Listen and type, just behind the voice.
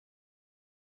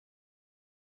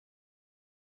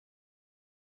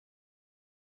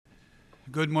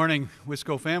Good morning,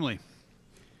 Wisco family.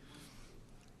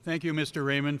 Thank you, Mr.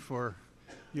 Raymond, for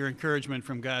your encouragement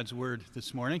from God's Word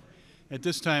this morning. At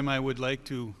this time, I would like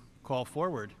to call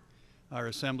forward our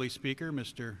Assembly Speaker,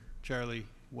 Mr. Charlie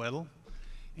Weddle,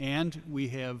 and we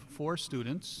have 4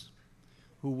 students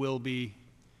who will be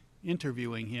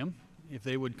interviewing him. If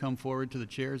they would come forward to the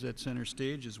chairs at center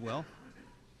stage as well.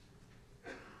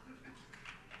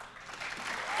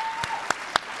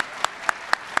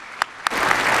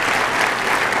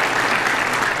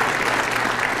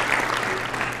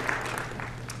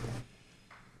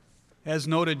 As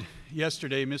noted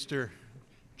yesterday, Mr.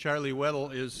 Charlie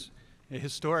Weddle is a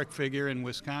historic figure in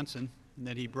Wisconsin in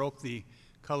that he broke the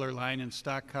color line in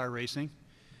stock car racing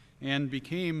and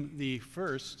became the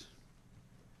first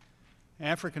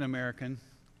African American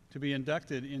to be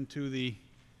inducted into the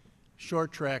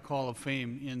Short Track Hall of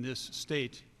Fame in this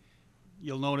state.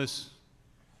 You'll notice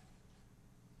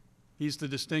he's the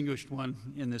distinguished one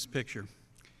in this picture.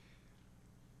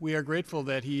 We are grateful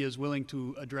that he is willing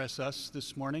to address us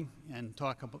this morning and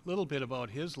talk a little bit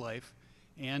about his life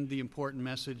and the important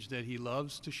message that he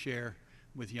loves to share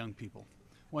with young people.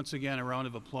 Once again, a round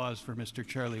of applause for Mr.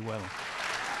 Charlie Weddle.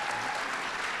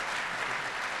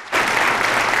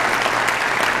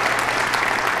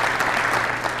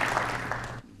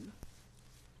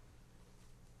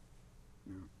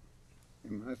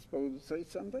 Am I supposed to say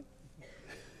something?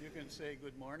 You can say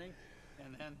good morning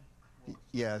and then...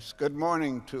 Yes, good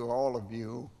morning to all of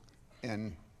you,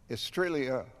 and it's truly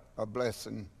a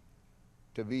blessing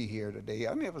to be here today.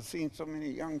 I've never seen so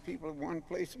many young people in one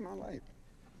place in my life.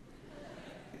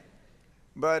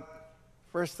 But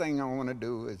first thing I want to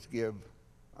do is give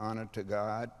honor to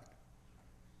God.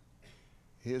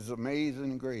 His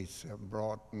amazing grace have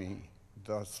brought me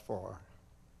thus far.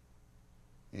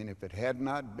 And if it had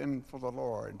not been for the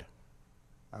Lord,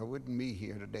 I wouldn't be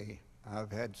here today.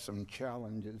 I've had some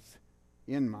challenges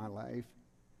in my life,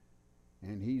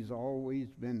 and he's always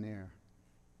been there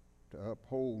to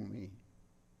uphold me.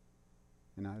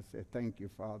 And I say, thank you,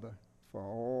 Father, for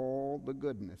all the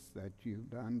goodness that you've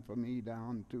done for me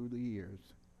down through the years.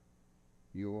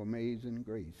 Your amazing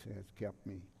grace has kept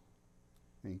me.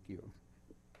 Thank you.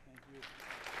 Thank you.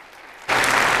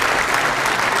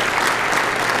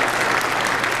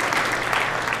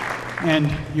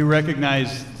 And you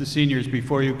recognize the seniors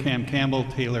before you, Cam Campbell,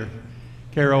 Taylor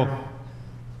Carroll,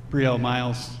 Brielle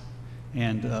Miles,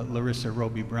 and Larissa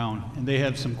Roby Brown. And they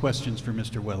have some questions for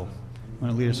Mr. Weddle.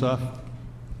 Want to lead us off?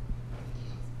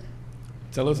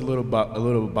 Tell us a little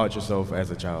about yourself as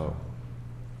a child.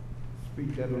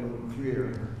 Speak that a little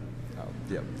clearer.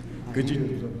 Yeah. Could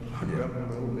you? A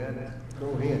little bit. Go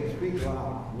ahead, speak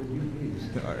loud, would you please?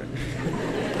 All right.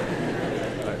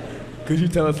 All right. Could you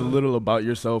tell us a little about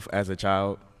yourself as a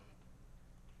child?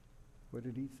 What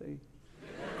did he say?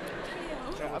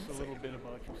 Tell us a little bit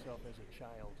about yourself as a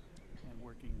child and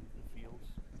working the fields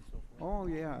and so forth. Oh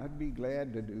yeah, I'd be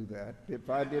glad to do that. If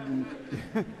I didn't,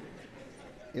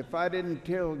 if I didn't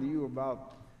tell you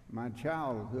about my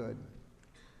childhood,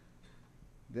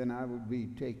 then I would be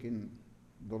taking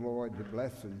the Lord's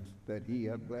blessings that He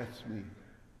had blessed me.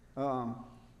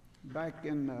 Back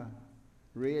in the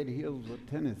Red Hills of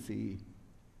Tennessee,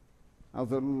 I was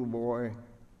a little boy,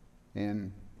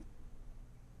 and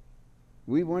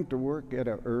we went to work at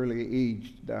an early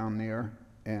age down there,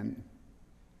 and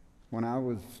when I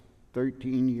was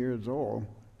 13 years old,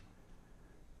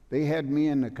 they had me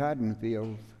in the cotton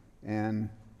fields, and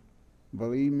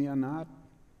believe me or not,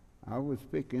 I was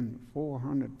picking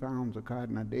 400 pounds of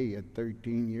cotton a day at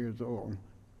 13 years old.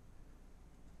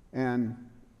 And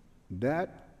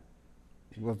that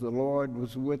was the Lord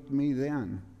was with me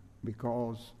then,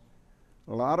 because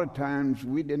a lot of times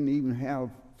we didn't even have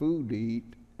food to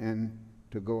eat and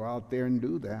to go out there and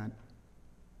do that.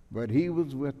 But He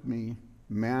was with me.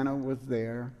 Manna was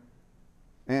there.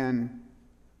 And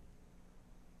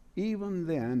even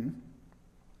then,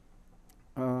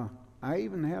 I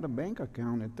even had a bank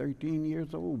account at 13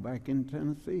 years old back in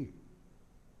Tennessee.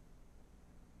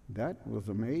 That was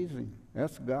amazing.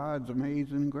 That's God's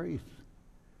amazing grace.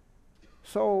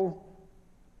 So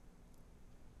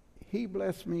He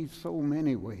blessed me so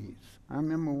many ways. I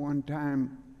remember one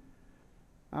time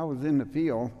I was in the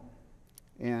field,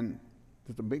 and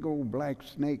there's a big old black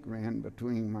snake ran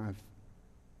between my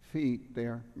feet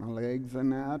there, my legs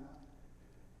and that.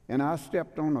 And I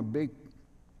stepped on a big,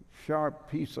 sharp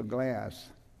piece of glass,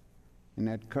 and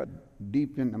that cut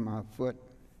deep into my foot.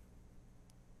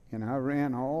 And I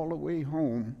ran all the way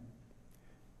home,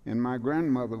 and my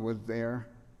grandmother was there,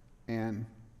 and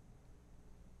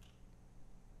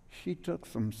she took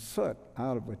some soot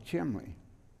out of a chimney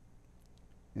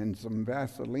and some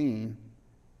Vaseline,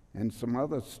 and some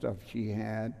other stuff she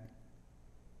had,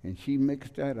 and she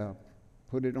mixed that up,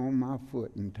 put it on my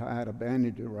foot, and tied a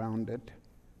bandage around it.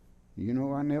 You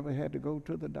know, I never had to go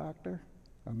to the doctor.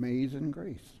 Amazing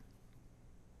grace.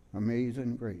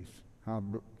 Amazing grace. How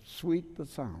sweet the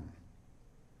sound.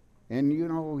 And you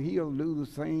know, he'll do the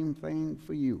same thing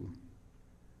for you.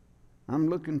 I'm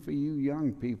looking for you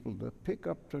young people to pick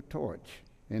up the torch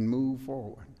and move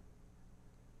forward.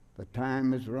 The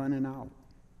time is running out.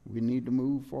 We need to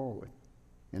move forward.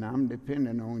 And I'm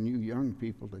depending on you young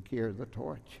people to carry the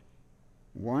torch.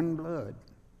 One blood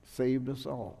saved us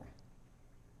all.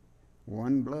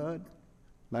 One blood,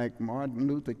 like Martin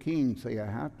Luther King say, I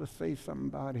have to say something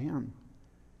about him.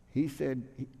 He said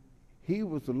he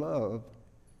was love,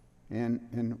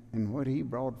 and what he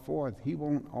brought forth, he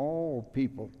want all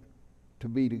people to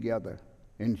be together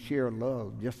and share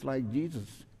love, just like Jesus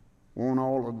want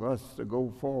all of us to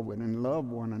go forward and love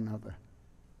one another.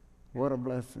 What a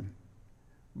blessing.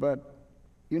 But,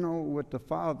 you know, with the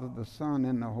Father, the Son,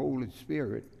 and the Holy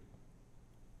Spirit,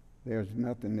 there's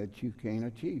nothing that you can't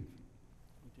achieve.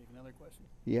 Take another question?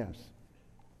 Yes.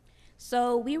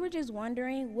 So we were just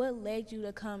wondering what led you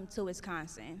to come to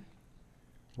Wisconsin?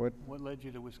 What led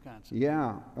you to Wisconsin?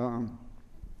 Yeah.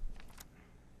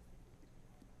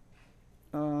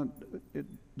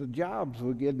 The jobs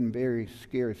were getting very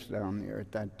scarce down there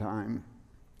at that time.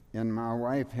 And my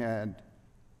wife had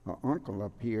an uncle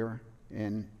up here,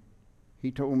 and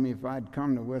he told me if I'd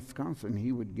come to Wisconsin,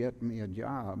 he would get me a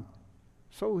job.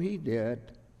 So he did.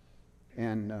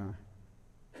 And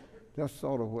that's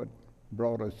sort of what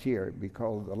brought us here,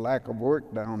 because of the lack of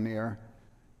work down there.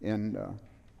 And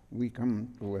we come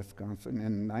to Wisconsin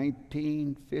in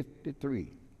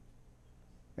 1953.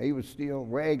 They were still,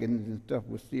 wagons and stuff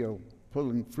was still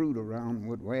pulling fruit around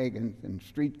with wagons and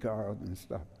streetcars and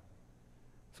stuff.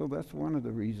 So that's one of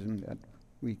the reasons that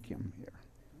we came here.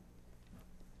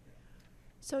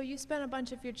 So you spent a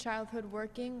bunch of your childhood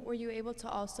working. Were you able to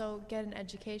also get an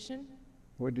education?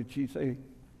 What did she say?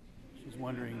 She's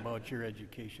wondering about your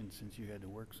education since you had to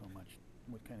work so much.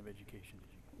 What kind of education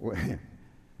did you get?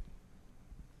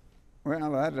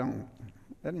 Well, I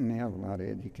didn't have a lot of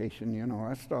education. You know,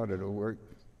 I started to work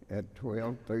at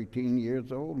 12, 13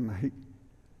 years old, and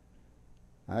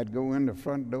I'd go in the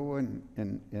front door and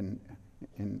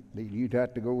you'd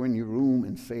have to go in your room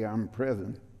and say, I'm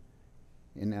present.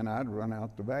 And then I'd run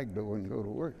out the back door and go to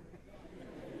work.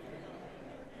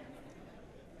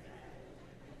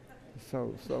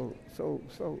 So,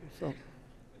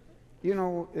 you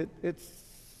know,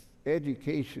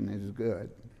 education is good,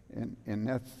 and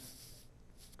that's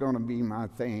going to be my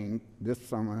thing this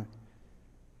summer.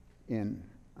 And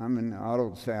I'm in the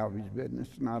auto salvage business,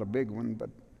 not a big one, but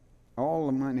all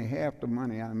the money, half the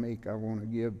money I make, I want to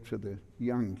give to the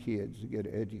young kids to get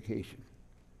an education.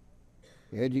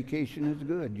 Education is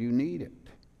good, you need it.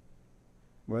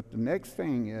 But the next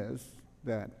thing is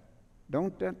that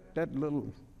don't that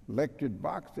little electric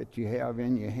box that you have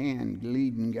in your hand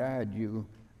lead and guide you.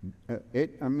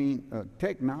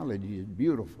 Technology is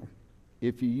beautiful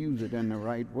if you use it in the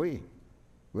right way,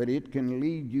 but it can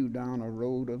lead you down a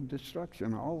road of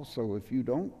destruction also if you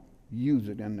don't use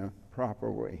it in the proper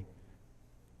way.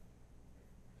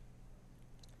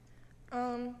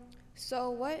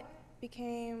 So what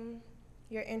became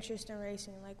your interest in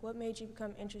racing? Like, what made you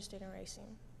become interested in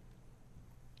racing?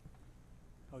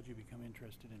 How did you become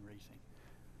interested in racing?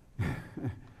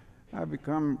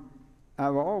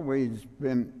 I've always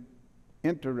been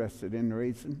interested in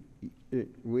racing.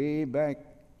 Way back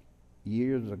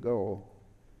years ago,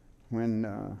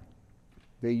 when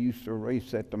they used to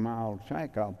race at the mile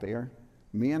track out there,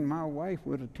 me and my wife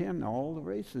would attend all the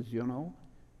races, you know.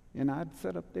 And I'd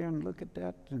sit up there and look at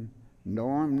that, and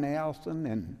Norm Nelson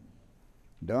and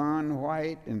Don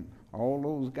White and all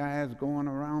those guys going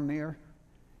around there.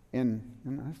 And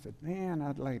I said, man,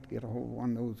 I'd like to get a hold of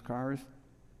one of those cars.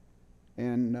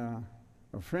 And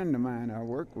a friend of mine I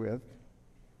work with,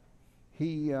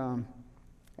 he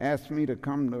asked me to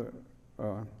come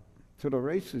to the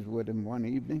races with him one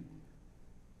evening.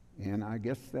 And I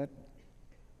guess that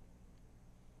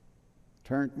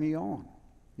turned me on,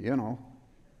 you know.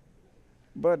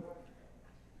 But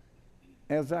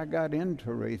as I got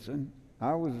into racing,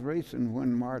 I was racing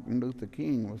when Martin Luther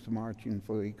King was marching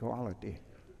for equality.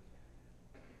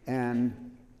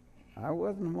 And I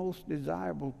wasn't the most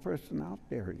desirable person out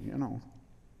there, you know.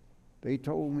 They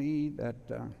told me that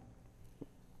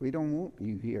we don't want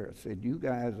you here. I said, you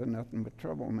guys are nothing but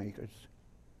troublemakers.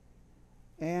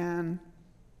 And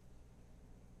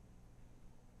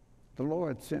the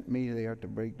Lord sent me there to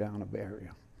break down a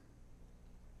barrier.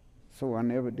 So I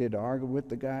never did argue with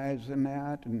the guys in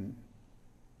that, and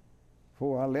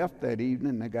Before I left that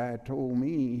evening, the guy told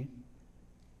me,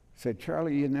 said,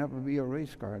 Charlie, you'll never be a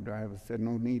race car driver. I said,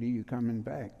 no need of you coming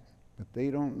back. But they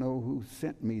don't know who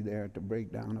sent me there to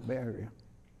break down a barrier.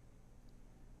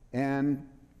 And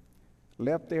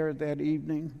left there that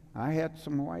evening. I had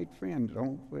some white friends.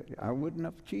 I wouldn't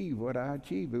have achieved what I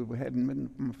achieved if it hadn't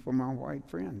been for my white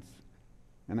friends.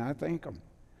 And I thank them.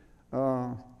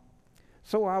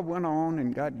 So I went on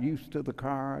and got used to the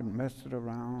car and messed it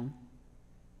around.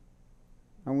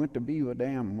 I went to Beaver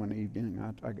Dam one evening.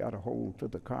 I got a hold to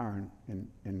the car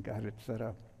and got it set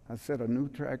up. I set a new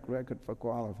track record for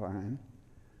qualifying.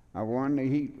 I won the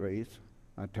heat race.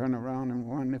 I turned around and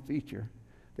won the feature.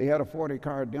 They had a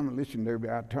 40-car demolition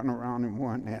derby. I turned around and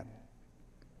won that.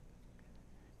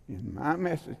 And my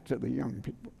message to the young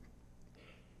people,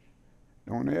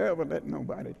 don't ever let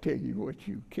nobody tell you what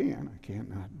you can or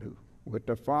cannot do. With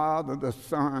the Father, the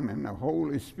Son, and the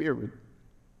Holy Spirit,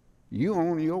 you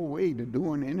on your way to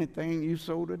doing anything you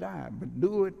so to die, but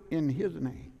do it in His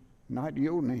name, not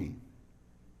your name.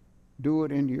 Do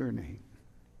it in your name.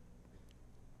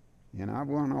 And I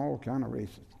won all kind of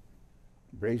races.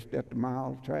 Raced at the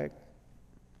mile track.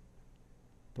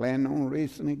 Planning on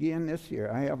racing again this year.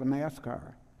 I have a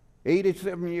NASCAR.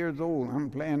 87 years old, I'm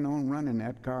planning on running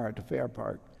that car at the Fair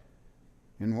Park.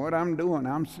 And what I'm doing,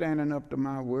 I'm standing up to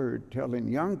my word, telling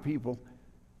young people,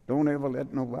 don't ever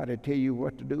let nobody tell you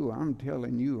what to do. I'm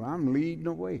telling you, I'm leading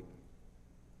the way.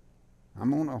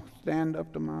 I'm going to stand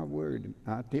up to my word.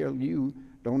 I tell you,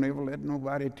 don't ever let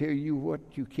nobody tell you what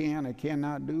you can or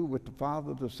cannot do. With the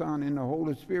Father, the Son, and the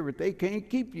Holy Spirit, they can't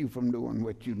keep you from doing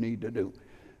what you need to do.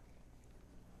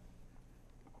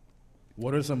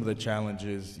 What are some of the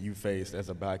challenges you faced as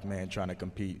a black man trying to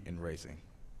compete in racing?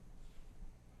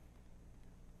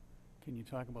 Can you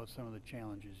talk about some of the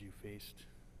challenges you faced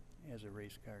as a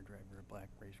race car driver, a black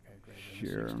race car driver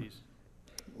in the 60s?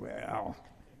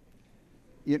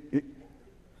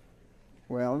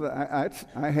 Well,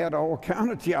 I had all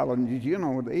kind of challenges. You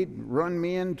know, they'd run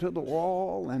me into the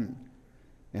wall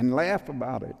and laugh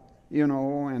about it, you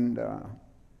know,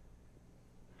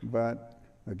 but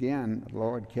again, the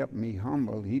Lord kept me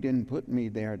humble. He didn't put me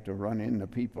there to run into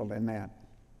people and that.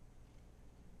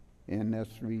 And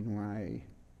that's the reason why,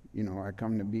 you know, I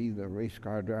come to be the race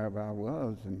car driver I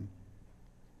was. And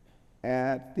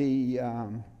at the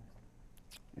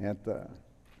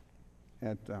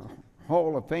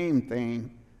Hall of Fame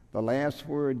thing, the last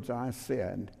words I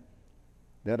said,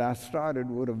 that I started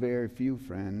with a very few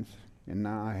friends, and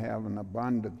now I have an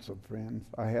abundance of friends.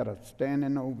 I had a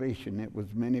standing ovation. It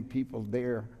was many people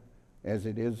there as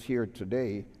it is here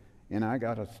today, and I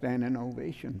got a standing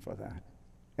ovation for that.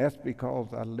 That's because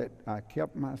I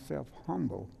kept myself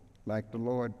humble like the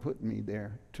Lord put me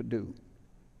there to do.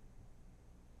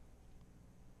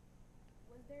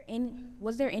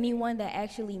 Was there anyone that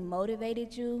actually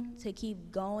motivated you to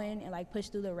keep going and like push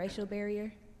through the racial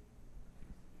barrier?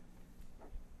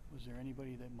 Was there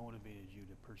anybody that motivated you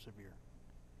to persevere?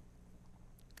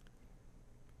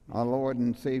 Our Lord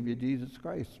and Savior Jesus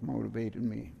Christ motivated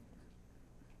me.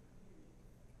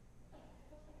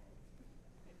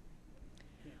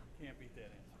 Can't beat that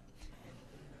answer.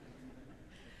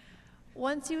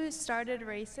 Once you started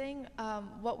racing,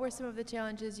 what were some of the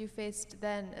challenges you faced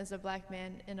then as a black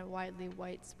man in a widely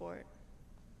white sport?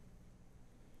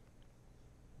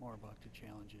 More about the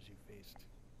challenges you faced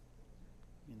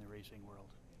in the racing world.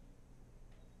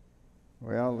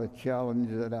 Well, the challenge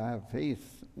that I have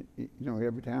faced, you know,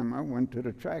 every time I went to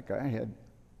the track, I had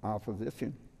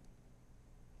opposition.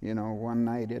 You know, one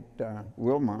night at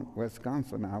Wilmot,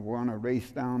 Wisconsin, I won a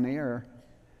race down there.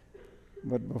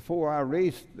 But before I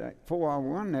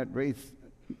won that race,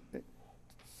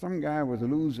 some guy was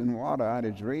losing water out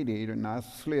his radiator, and I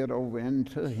slid over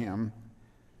into him,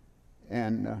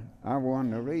 and I won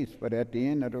the race. But at the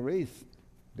end of the race,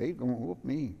 they gonna whoop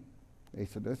me. They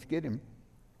said, let's get him.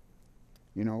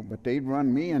 You know, but they'd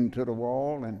run me into the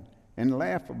wall and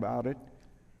laugh about it,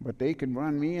 but they could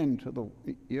run me into the,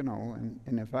 you know,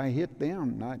 and if I hit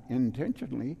them, not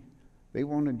intentionally, they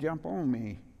want to jump on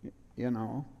me, you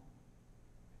know.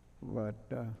 But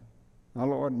our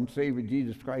Lord and Savior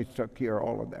Jesus Christ took care of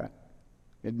all of that.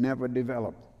 It never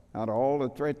developed. Out of all the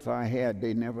threats I had,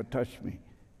 they never touched me.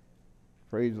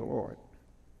 Praise the Lord.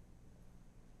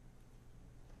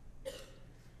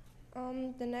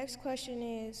 The next question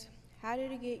is, how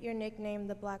did you get your nickname,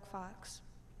 the Black Fox?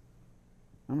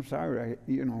 I'm sorry,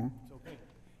 you know. It's okay.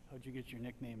 How'd you get your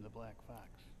nickname, the Black Fox?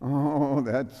 Oh,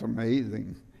 that's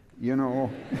amazing. You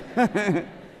know,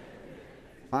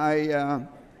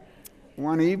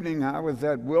 one evening I was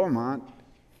at Wilmot,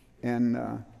 and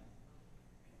a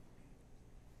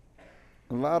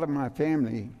lot of my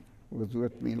family was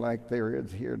with me like there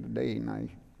is here today. And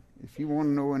if you want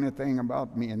to know anything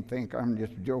about me and think I'm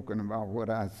just joking about what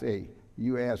I say,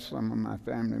 you ask some of my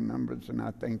family members, and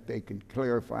I think they can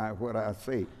clarify what I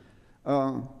say.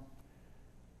 A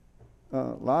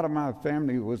lot of my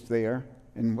family was there,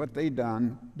 and what they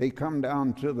done, they come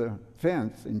down to the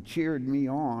fence and cheered me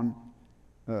on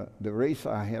the race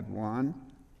I had won.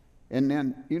 And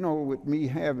then, you know, with me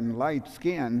having light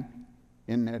skin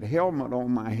and that helmet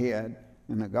on my head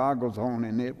and the goggles on,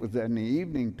 and it was in the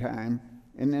evening time,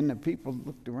 and then the people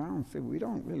looked around and said, we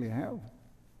don't really have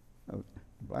a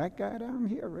black guy down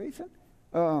here racing.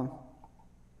 But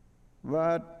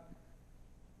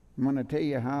I'm going to tell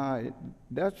you how,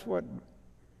 that's what,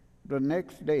 the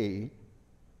next day,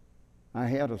 I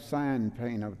had a sign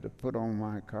painted to put on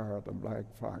my car, the Black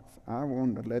Fox. I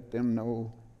wanted to let them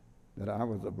know that I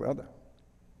was a brother.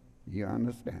 You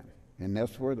understand? And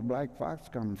that's where the Black Fox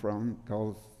comes from,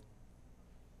 because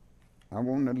I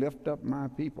want to lift up my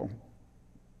people.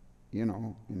 You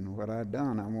know, and what I've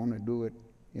done, I want to do it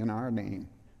in our name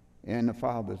and the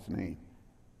Father's name.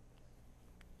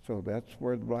 So that's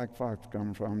where the Black Fox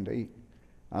comes from.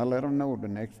 I let them know the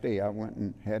next day I went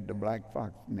and had the Black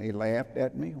Fox, and they laughed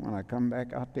at me when I come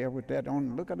back out there with that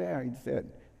on. Look at there, he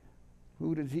said,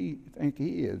 who does he think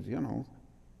he is, you know?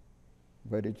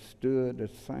 But it stood the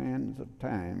signs of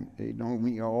time. They know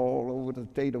me all over the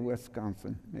state of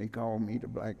Wisconsin. They call me the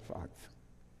Black Fox.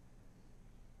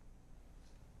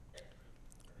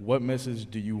 What message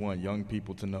do you want young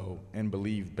people to know and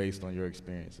believe based on your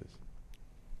experiences?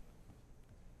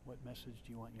 What message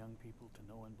do you want young people to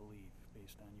know and believe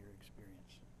based on your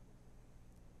experience?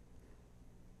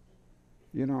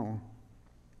 You know,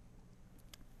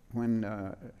 when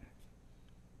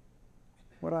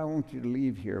what I want you to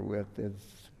leave here with is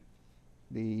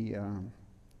the,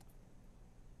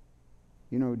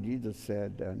 you know, Jesus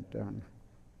said that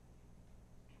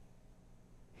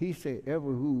he said,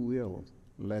 ever who will,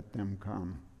 let them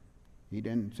come. He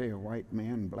didn't say a white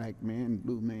man, black man,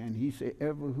 blue man. He said,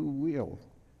 ever who will,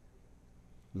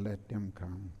 let them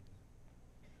come.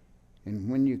 And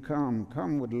when you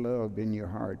come with love in your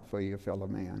heart for your fellow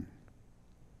man.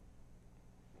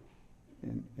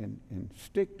 And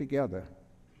stick together.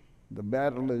 The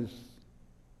battle is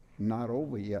not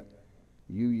over yet.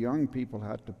 You young people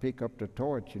have to pick up the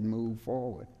torch and move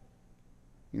forward.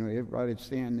 You know, everybody's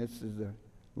saying this is a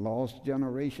lost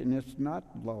generation. It's not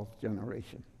a lost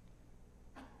generation.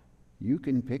 You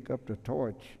can pick up the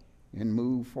torch and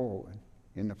move forward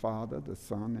in the Father, the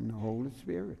Son, and the Holy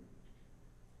Spirit.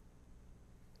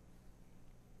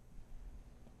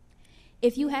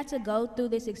 If you had to go through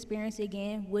this experience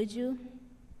again, would you?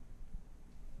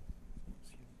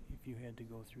 If you had to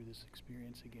go through this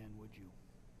experience again, would you?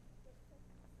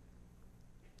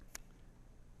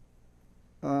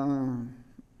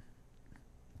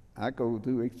 I go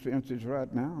through experiences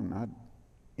right now, not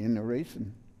in the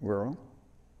racing world.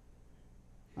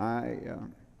 I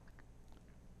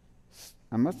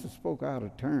must have spoke out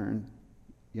of turn,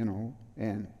 you know,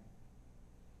 and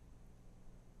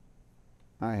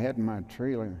I had my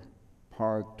trailer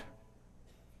parked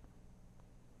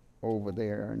over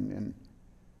there, and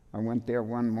I went there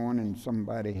one morning,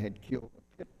 somebody had killed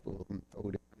a pit bull and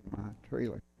thrown it in my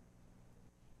trailer.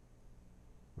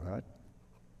 But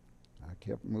I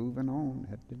kept moving on.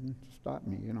 That didn't stop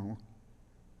me, you know.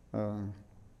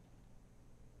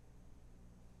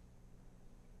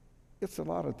 It's a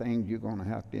lot of things you're going to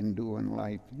have to endure in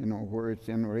life, you know, where it's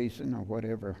in racing or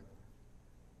whatever.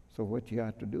 So what you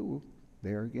have to do,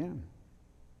 there again,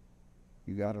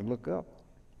 you got to look up.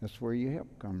 That's where your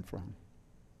help comes from.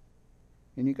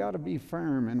 And you got to be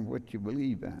firm in what you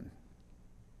believe in.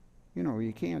 You know,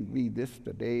 you can't be this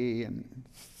today and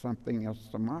something else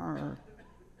tomorrow.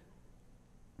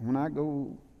 When I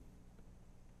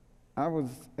was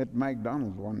at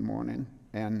McDonald's one morning,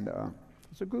 and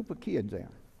there's a group of kids there,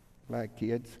 black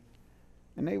kids,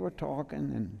 and they were talking,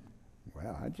 and,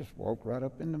 well, I just walked right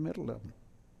up in the middle of them.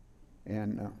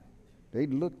 And they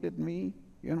looked at me,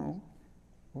 you know,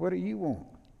 what do you want?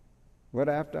 But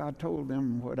after I told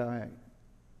them what I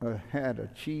had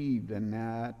achieved in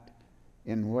that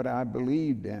and what I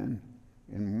believed in,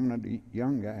 and one of the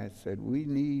young guys said, we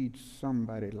need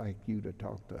somebody like you to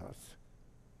talk to us.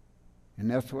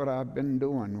 And that's what I've been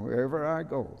doing wherever I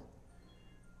go.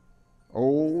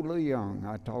 Old or young,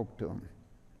 I talk to them.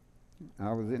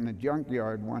 I was in the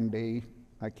junkyard one day.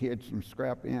 I carried some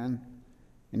scrap in,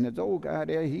 and this old guy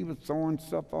there, he was throwing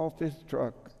stuff off his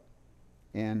truck,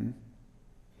 and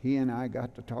he and I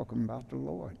got to talking about the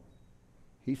Lord.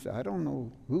 He said, I don't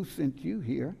know who sent you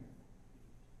here.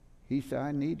 He said,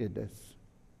 I needed this.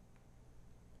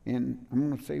 And I'm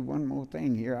going to say one more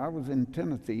thing here. I was in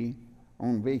Tennessee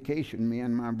on vacation, me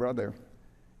and my brother,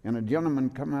 and a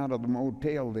gentleman come out of the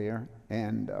motel there,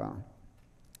 and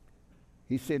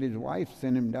he said his wife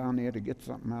sent him down there to get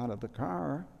something out of the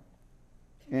car.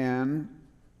 And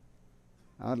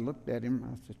I looked at him.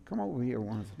 I said, "Come over here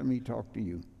once. Let me talk to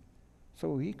you."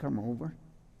 So he come over,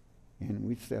 and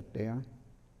we sat there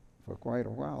for quite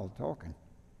a while talking.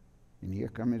 And here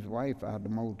come his wife out of the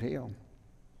motel.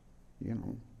 You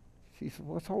know, she said,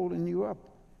 "What's holding you up?"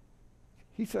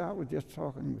 He said, "I was just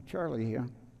talking with Charlie here."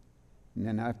 And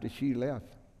then after she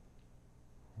left,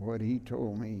 what he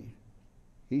told me,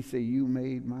 he said, "You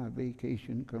made my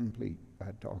vacation complete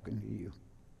by talking to you."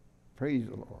 Praise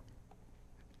the Lord.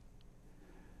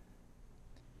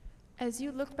 As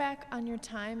you look back on your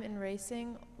time in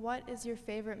racing, what is your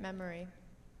favorite memory?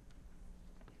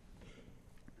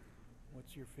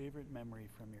 What's your favorite memory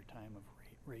from your time of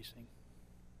racing?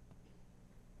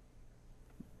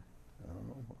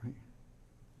 Oh, boy.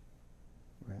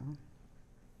 Well,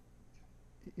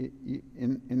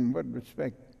 in what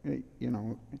respect, you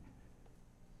know,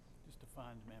 Just a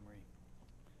fond memory.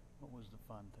 What was the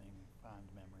fond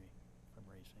memory from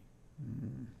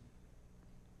racing?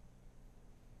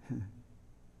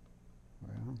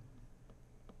 well,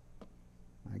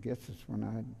 I guess it's when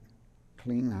I'd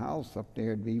clean the house up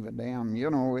there at Beaver Dam. You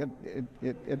know,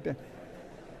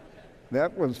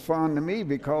 that was fun to me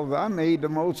because I made the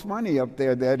most money up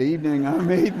there that evening. I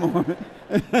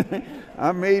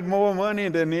made more money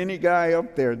than any guy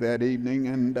up there that evening,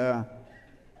 and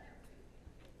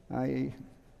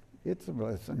it's a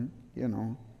blessing, you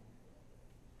know.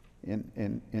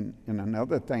 And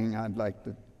another thing I'd like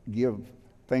to give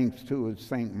thanks to is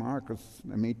St. Marcus.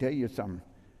 Let me tell you something.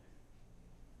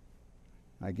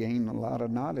 I gained a lot of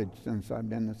knowledge since I've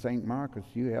been to St. Marcus.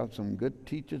 You have some good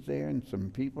teachers there, and some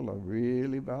people are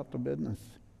really about the business.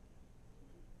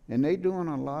 And they're doing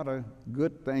a lot of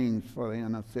good things for the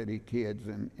inner city kids,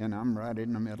 and I'm right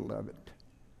in the middle of it.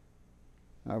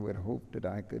 I would hope that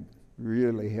I could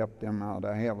really help them out.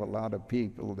 I have a lot of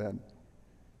people that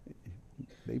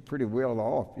they pretty well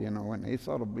off, you know, and they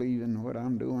sort of believe in what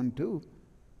I'm doing too.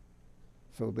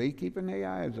 So they keeping their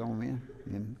eyes on me.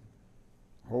 And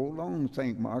hold on,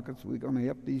 St. Marcus, we're going to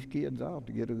help these kids out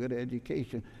to get a good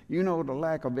education. You know, the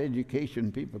lack of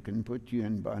education, people can put you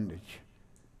in bondage.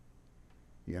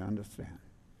 You understand?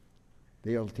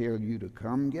 They'll tell you to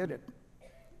come get it,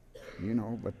 you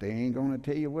know, but they ain't going to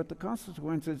tell you what the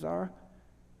consequences are.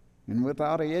 And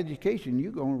without an education,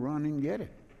 you're going to run and get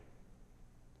it.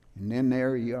 And then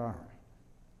there you are,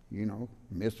 you know,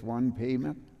 miss one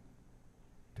payment,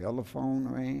 telephone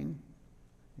rang,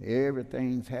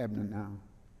 everything's happening now.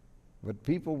 But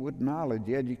people with knowledge,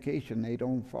 education, they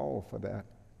don't fall for that.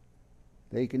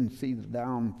 They can see the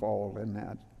downfall in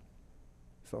that.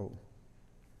 So,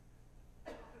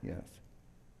 yes.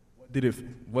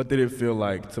 What did it feel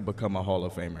like to become a Hall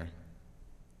of Famer?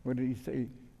 What did he say?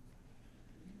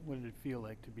 What did it feel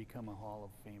like to become a Hall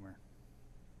of Famer?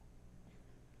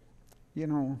 You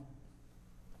know,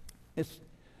 it's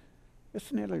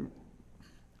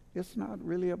not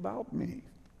really about me.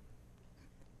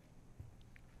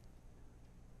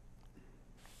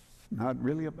 It's not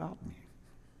really about me.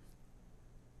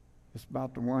 It's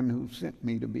about the one who sent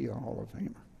me to be a Hall of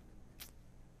Famer.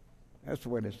 That's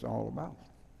what it's all about.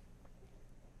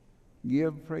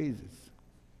 Give praises.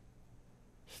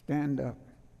 Stand up.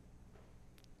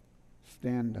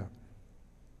 Stand up.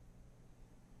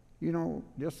 You know,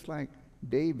 just like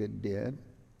David did,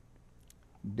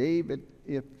 David,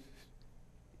 if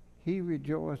he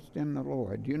rejoiced in the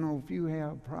Lord, you know, if you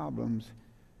have problems,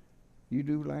 you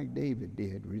do like David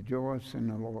did, rejoice in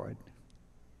the Lord,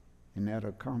 and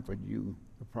that'll comfort you.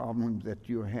 The problems that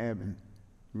you're having,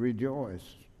 rejoice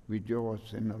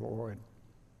in the Lord.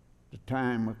 The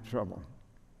time of trouble,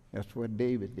 that's what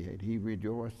David did. He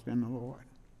rejoiced in the Lord.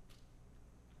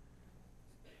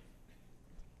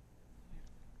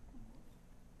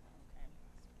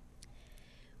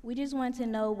 We just want to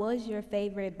know, what was your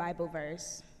favorite Bible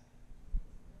verse?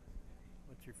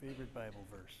 What's your favorite Bible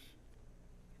verse?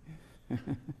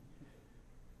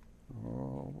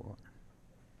 Oh, boy.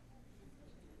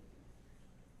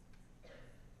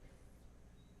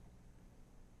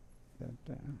 That,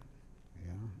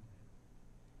 yeah.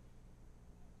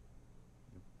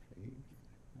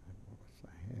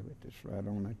 I have it just right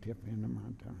on the tip end of my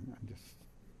tongue.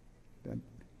 That.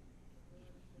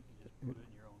 Just put it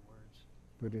in your own words.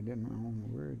 Put it in my own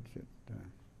words.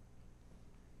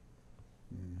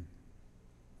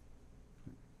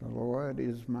 The Lord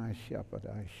is my shepherd,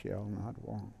 I shall not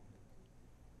want.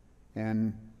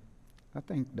 And I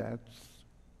think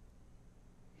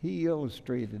he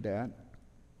illustrated that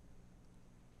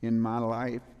in my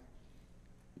life,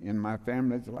 in my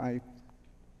family's life.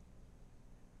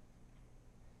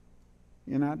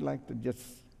 And I'd like to just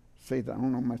say that I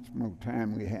don't know how much more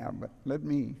time we have, but let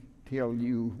me tell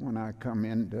you when I come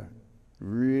into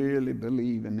really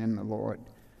believing in the Lord.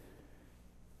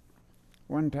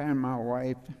 One time my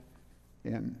wife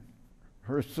and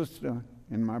her sister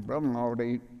and my brother-in-law,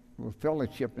 they were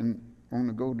fellowshipping, want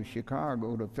to go to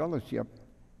Chicago to fellowship.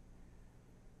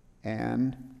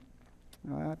 And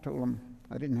I told them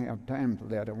I didn't have time for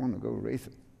that. I want to go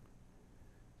racing.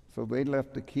 So they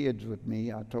left the kids with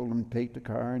me. I told them to take the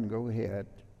car and go ahead.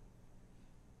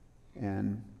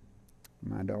 And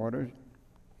my daughters,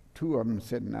 two of them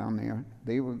sitting down there,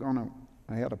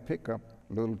 I had a pickup,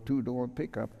 a little two-door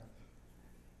pickup.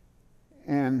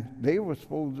 And they were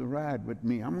supposed to ride with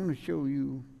me. I'm going to show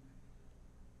you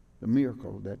the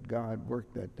miracle that God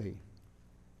worked that day.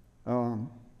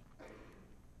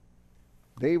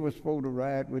 They were supposed to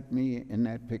ride with me in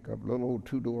that pickup, little old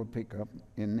two-door pickup,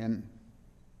 and then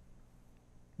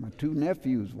my two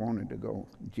nephews wanted to go,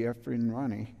 Jeffrey and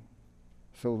Ronnie,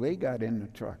 so they got in the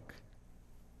truck.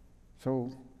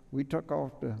 So we took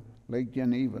off to Lake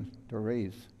Geneva to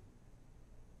race,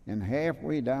 and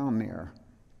halfway down there,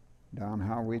 down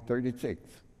Highway 36,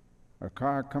 a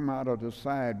car come out of the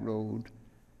side road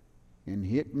and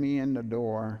hit me in the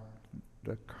door.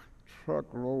 The truck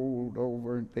rolled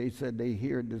over. They said they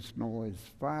heard this noise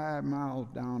 5 miles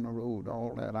down the road,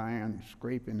 all that iron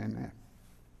scraping in that.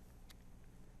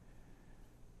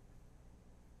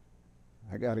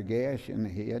 I got a gash in the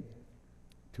head.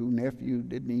 Two nephews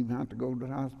didn't even have to go to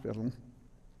the hospital.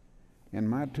 And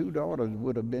my two daughters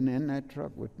would have been in that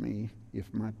truck with me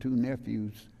if my two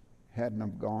nephews hadn't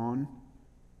have gone.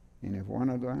 And if one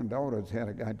of my daughters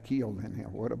had got killed in there,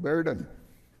 what a burden.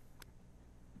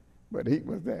 But he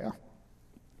was there.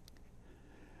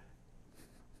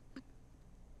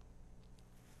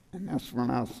 And that's when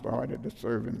I started to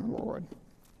serve in the Lord.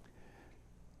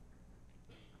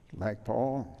 Like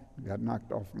Paul, got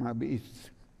knocked off my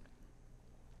beast.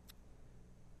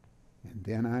 And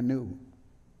then I knew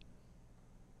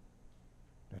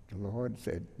that the Lord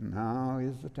said, now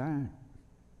is the time.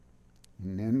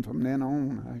 And then from then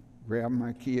on, I grabbed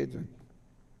my kids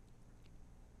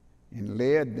and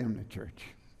led them to church.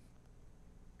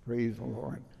 Praise the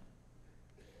Lord.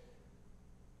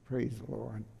 Praise the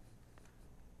Lord.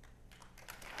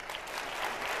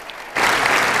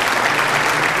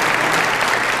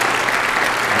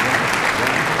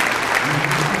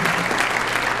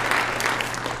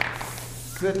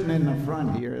 Sitting in the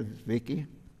front here is Vicki.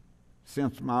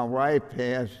 Since my wife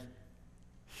passed,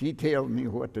 she tells me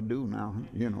what to do now,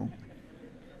 you know.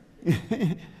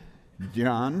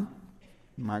 John,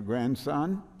 my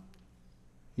grandson,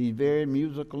 he's very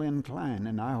musical inclined,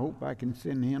 and I hope I can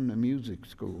send him to music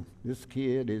school. This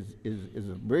kid is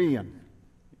a brilliant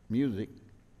music.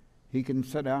 He can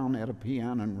sit down at a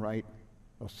piano and write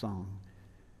a song.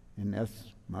 And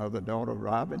that's my other daughter,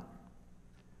 Robin.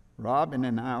 Robin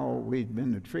and I always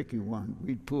been the tricky one.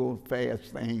 We'd pull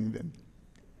fast things, and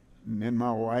then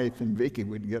my wife and Vicki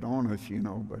would get on us, you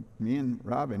know, but me and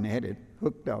Robin had it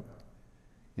hooked up.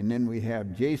 And then we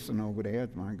have Jason over there,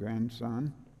 my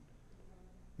grandson,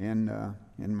 and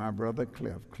my brother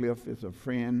Cliff. Cliff is a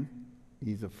friend.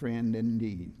 He's a friend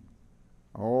indeed.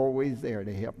 Always there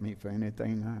to help me for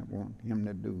anything I want him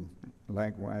to do.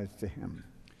 Likewise to him.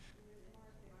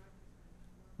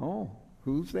 Oh,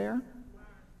 who's there?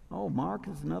 Oh, Mark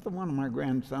is another one of my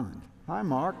grandsons. Hi,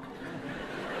 Mark.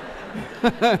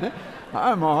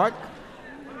 Hi, Mark.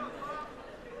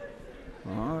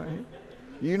 All right.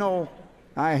 You know,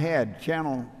 I had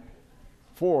Channel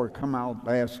 4 come out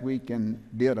last week and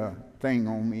did a thing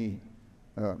on me,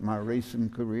 my racing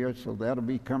career, so that'll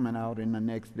be coming out in the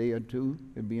next day or two.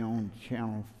 It'll be on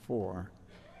Channel 4.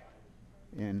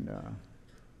 And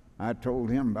I told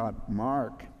him about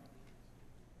Mark.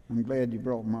 I'm glad you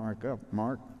brought Mark up.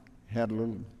 Mark had a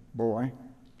little boy,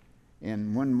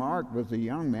 and when Mark was a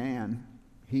young man,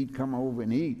 he'd come over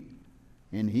and eat,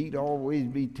 and he'd always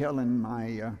be telling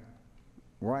my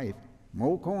wife,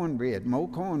 more cornbread, more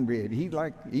cornbread. He'd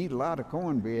like to eat a lot of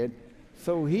cornbread,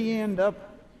 so he ended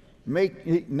up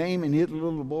naming his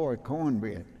little boy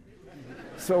Cornbread.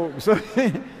 So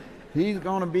he's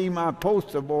going to be my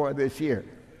poster boy this year.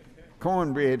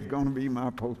 Cornbread's going to be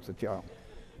my poster child.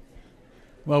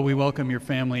 Well, we welcome your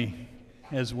family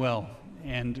as well.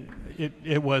 And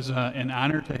it was an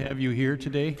honor to have you here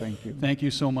today. Thank you. Thank you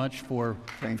so much for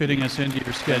fitting us into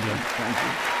your schedule. Thank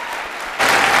you.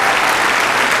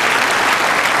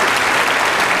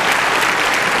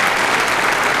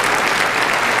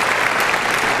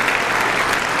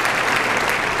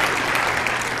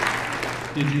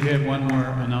 Did you have one more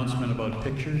announcement about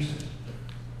pictures?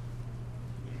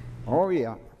 Oh,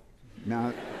 yeah.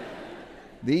 Now,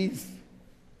 these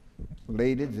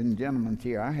ladies and gentlemen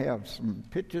here, I have some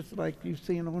pictures like you've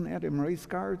seen on that, them race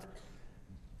cars.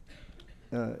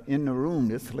 In the room,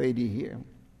 this lady here.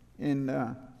 And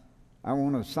I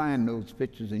want to sign those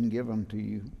pictures and give them to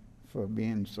you for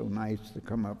being so nice to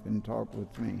come up and talk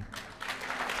with me.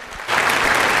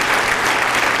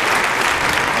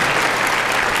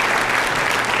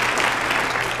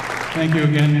 Thank you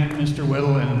again, Mr.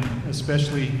 Weedle, and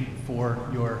especially for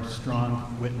your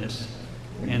strong witness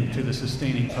and to the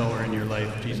sustaining power in your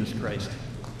life, Jesus Christ.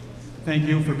 Thank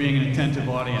you for being an attentive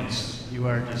audience. You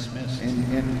are dismissed.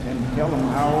 And tell them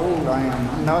how old I am.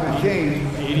 I'm not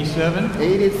ashamed. 87?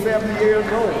 87 years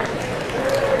old.